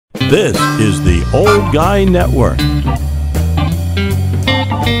This is the Old Guy Network.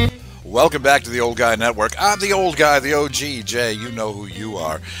 Welcome back to the Old Guy Network. I'm the old guy, the OG, Jay. You know who you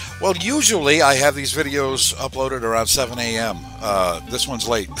are. Well, usually I have these videos uploaded around 7 a.m. This one's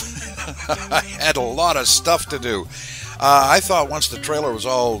late. I had a lot of stuff to do. I thought once the trailer was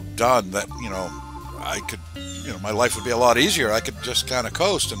all done that, I could, my life would be a lot easier. I could just kind of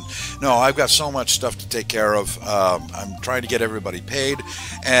coast. And no, I've got so much stuff to take care of. I'm trying to get everybody paid.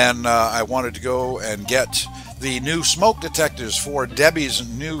 And I wanted to go and get the new smoke detectors for Debbie's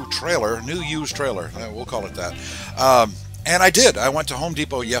new used trailer. We'll call it that. And I did. I went to Home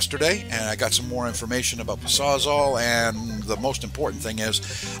Depot yesterday, and I got some more information about the Sawzall, and the most important thing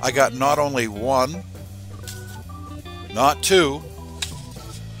is I got not only one, not two,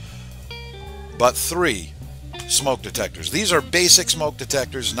 but three smoke detectors. These are basic smoke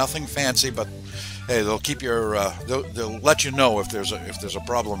detectors, nothing fancy, but hey, they'll keep your they'll let you know if there's a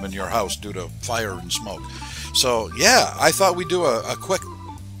problem in your house due to fire and smoke. So yeah, I thought we'd do a quick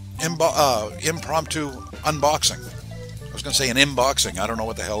impromptu unboxing. I was going to say an inboxing. I don't know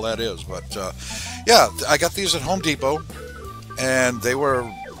what the hell that is, but yeah, I got these at Home Depot, and they were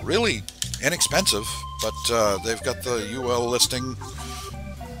really inexpensive. But they've got the UL listing,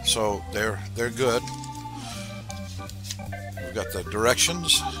 so they're good. We've got the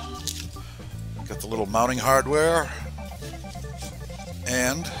directions, got the little mounting hardware,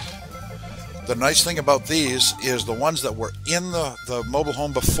 and the nice thing about these is the ones that were in the mobile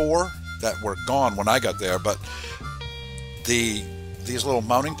home before that were gone when I got there, but these little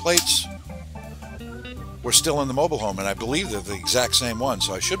mounting plates were still in the mobile home, and I believe they're the exact same one,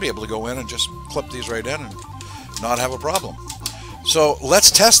 so I should be able to go in and just clip these right in and not have a problem. So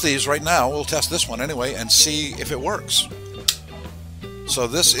let's test these right now. We'll test this one anyway and see if it works. So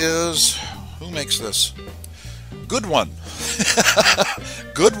this is, who makes this? Good One.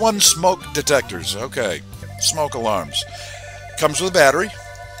 Good One smoke detectors. Okay, smoke alarms. Comes with a battery,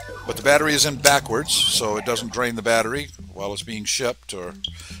 but the battery is in backwards, so it doesn't drain the battery while it's being shipped or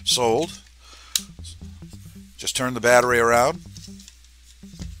sold. Just turn the battery around,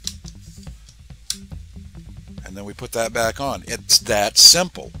 and then we put that back on. It's that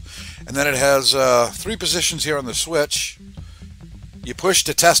simple. And then it has three positions here on the switch. You push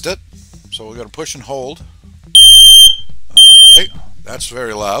to test it, so we're going to push and hold. Alright, that's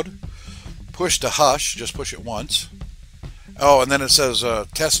very loud. Push to hush, just push it once. Oh, and then it says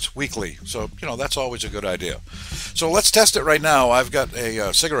test weekly, so that's always a good idea. So let's test it right now. I've got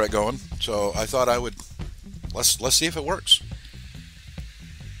a cigarette going, so I thought I would, let's see if it works.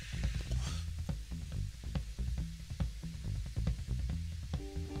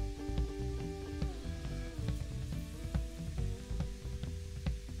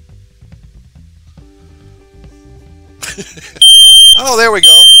 Oh, there we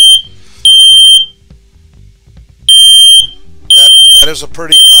go. That is a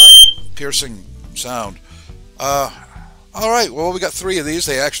pretty high piercing sound. All right, well, we got three of these.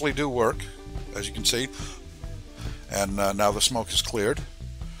 They actually do work, as you can see. And now the smoke is cleared.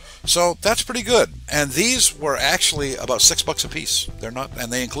 So that's pretty good. And these were actually about $6 a piece. They're not,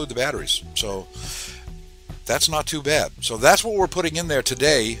 and they include the batteries. So that's not too bad. So that's what we're putting in there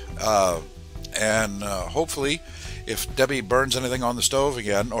today. And hopefully, if Debbie burns anything on the stove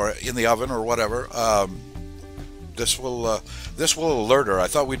again or in the oven or whatever, this will alert her. I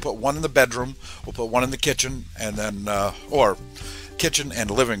thought we'd put one in the bedroom, we'll put one in the kitchen, and then or kitchen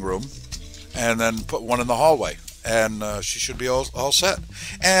and living room, and then put one in the hallway, and she should be all set.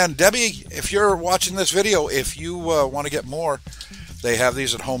 And Debbie, if you're watching this video, if you want to get more, they have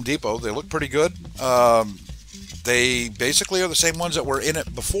these at Home Depot. They look pretty good. They basically are the same ones that were in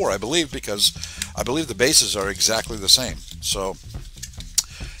it before, I believe, because I believe the bases are exactly the same. So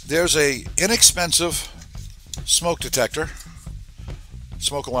there's a inexpensive smoke detector,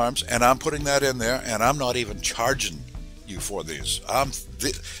 smoke alarms, and I'm putting that in there, and I'm not even charging you for these.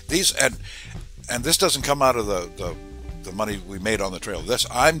 These and this doesn't come out of the money we made on the trailer.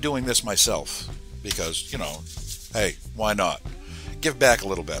 I'm doing this myself because, hey, why not? Give back a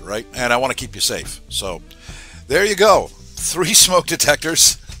little bit, right? And I want to keep you safe. So there you go. 3 smoke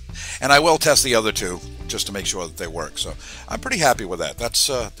detectors, and I will test the other 2 just to make sure that they work. So I'm pretty happy with that.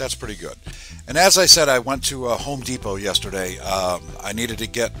 That's pretty good. And as I said, I went to Home Depot yesterday. I needed to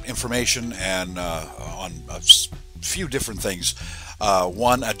get information and on a few different things.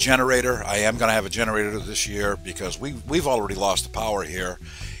 One, a generator. I am going to have a generator this year because we've already lost the power here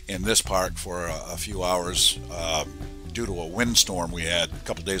in this park for a few hours due to a windstorm we had a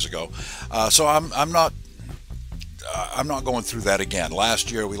couple days ago. So I'm not going through that again.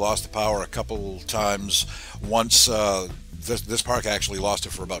 Last year we lost the power a couple times. Once this park actually lost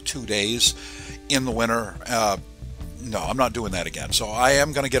it for about 2 days in the winter. No, I'm not doing that again. So I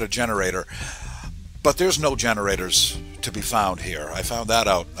am going to get a generator, but there's no generators to be found here. I found that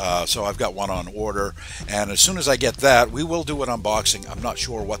out, so I've got one on order, and as soon as I get that, we will do an unboxing. I'm not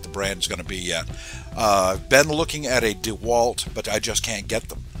sure what the brand is going to be yet. I've been looking at a DeWalt, but I just can't get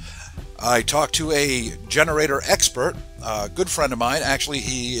them. I talked to a generator expert, a good friend of mine. Actually,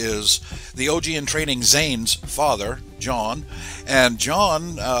 he is the OG in training Zane's father, John, and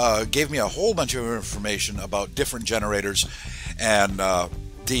John gave me a whole bunch of information about different generators, and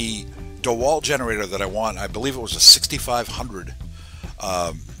the DeWalt generator that I want, I believe it was a 6500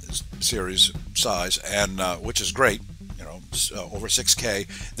 series size, and which is great, you know, over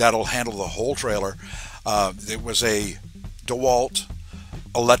 6K. That'll handle the whole trailer. It was a DeWalt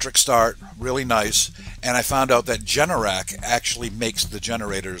electric start, really nice, and I found out that Generac actually makes the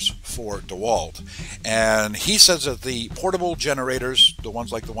generators for DeWalt, and he says that the portable generators, the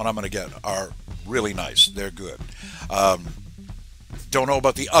ones like the one I'm going to get, are really nice. They're good. Don't know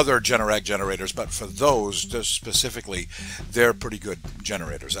about the other Generac generators, but for those just specifically, they're pretty good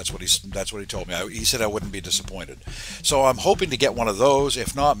generators. That's what he told me. He said I wouldn't be disappointed. So I'm hoping to get one of those.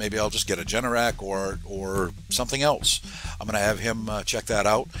 If not, maybe I'll just get a Generac or something else. I'm going to have him check that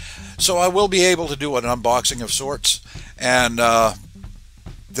out. So I will be able to do an unboxing of sorts, and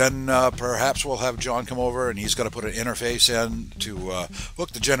then perhaps we'll have John come over, and he's got to put an interface in to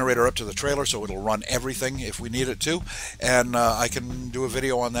hook the generator up to the trailer so it'll run everything if we need it to, and I can do a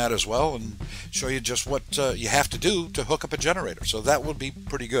video on that as well and show you just what you have to do to hook up a generator. So that would be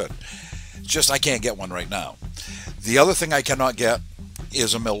pretty good. It's just I can't get one right now. The other thing I cannot get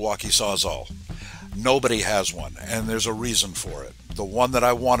is a Milwaukee Sawzall. Nobody has one, and there's a reason for it. The one that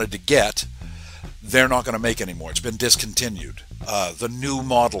I wanted to get, they're not going to make anymore. It's been discontinued. The new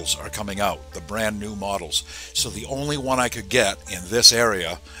models are coming out, the brand new models. So the only one I could get in this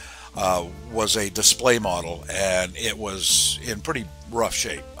area was a display model, and it was in pretty rough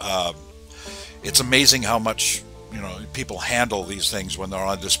shape. It's amazing how much, you know, people handle these things when they're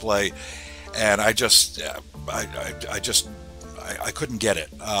on display, and I couldn't get it.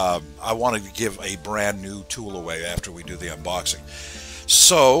 I wanted to give a brand new tool away after we do the unboxing.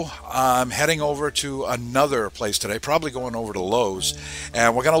 So I'm heading over to another place today, probably going over to Lowe's,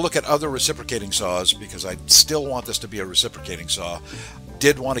 and we're going to look at other reciprocating saws because I still want this to be a reciprocating saw.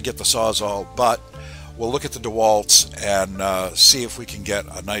 Did want to get the Sawzall, but we'll look at the DeWalt's and see if we can get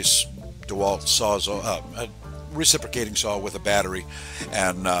a nice DeWalt Sawzall, a reciprocating saw with a battery,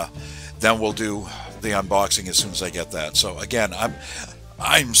 and then we'll do the unboxing as soon as I get that. So again,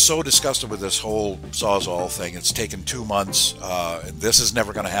 I'm so disgusted with this whole Sawzall thing. It's taken 2 months, and this is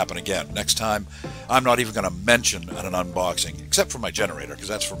never going to happen again. Next time, I'm not even going to mention an unboxing, except for my generator, because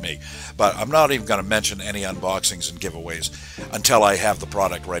that's for me. But I'm not even going to mention any unboxings and giveaways until I have the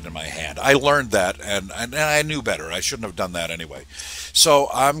product right in my hand. I learned that, and I knew better. I shouldn't have done that anyway. So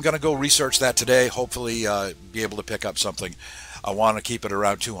I'm going to go research that today, hopefully be able to pick up something. I want to keep it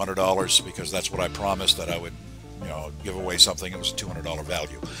around $200 because that's what I promised that I would, you know, give away something. It was a $200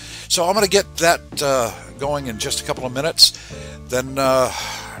 value. So I'm going to get that going in just a couple of minutes. Then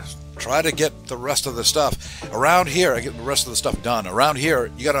try to get the rest of the stuff around here. I get the rest of the stuff done around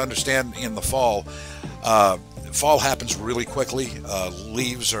here. You got to understand, in the fall, fall happens really quickly.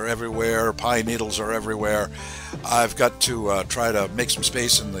 Leaves are everywhere. Pine needles are everywhere. I've got to try to make some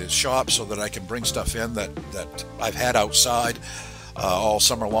space in the shop so that I can bring stuff in that I've had outside all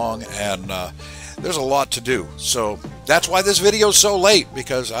summer long, and there's a lot to do. So that's why this video is so late,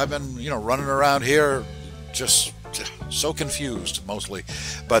 because I've been, you know, running around here just so confused mostly,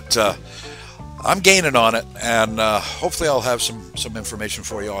 but I'm gaining on it, and hopefully I'll have some information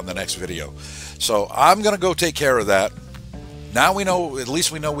for you on the next video. So I'm gonna go take care of that. Now we know, at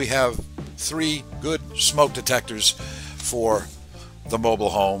least we know we have 3 good smoke detectors for the mobile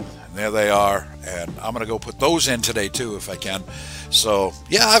home, and there they are, and I'm gonna go put those in today too if I can. So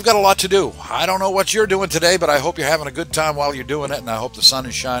yeah, I've got a lot to do. I don't know what you're doing today, but I hope you're having a good time while you're doing it, and I hope the sun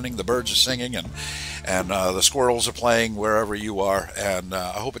is shining, the birds are singing, and the squirrels are playing wherever you are, and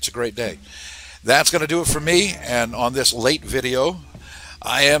I hope it's a great day. That's going to do it for me, and on this late video,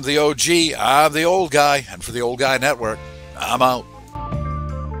 I am the OG, I'm the old guy, and for the Old Guy Network, I'm out.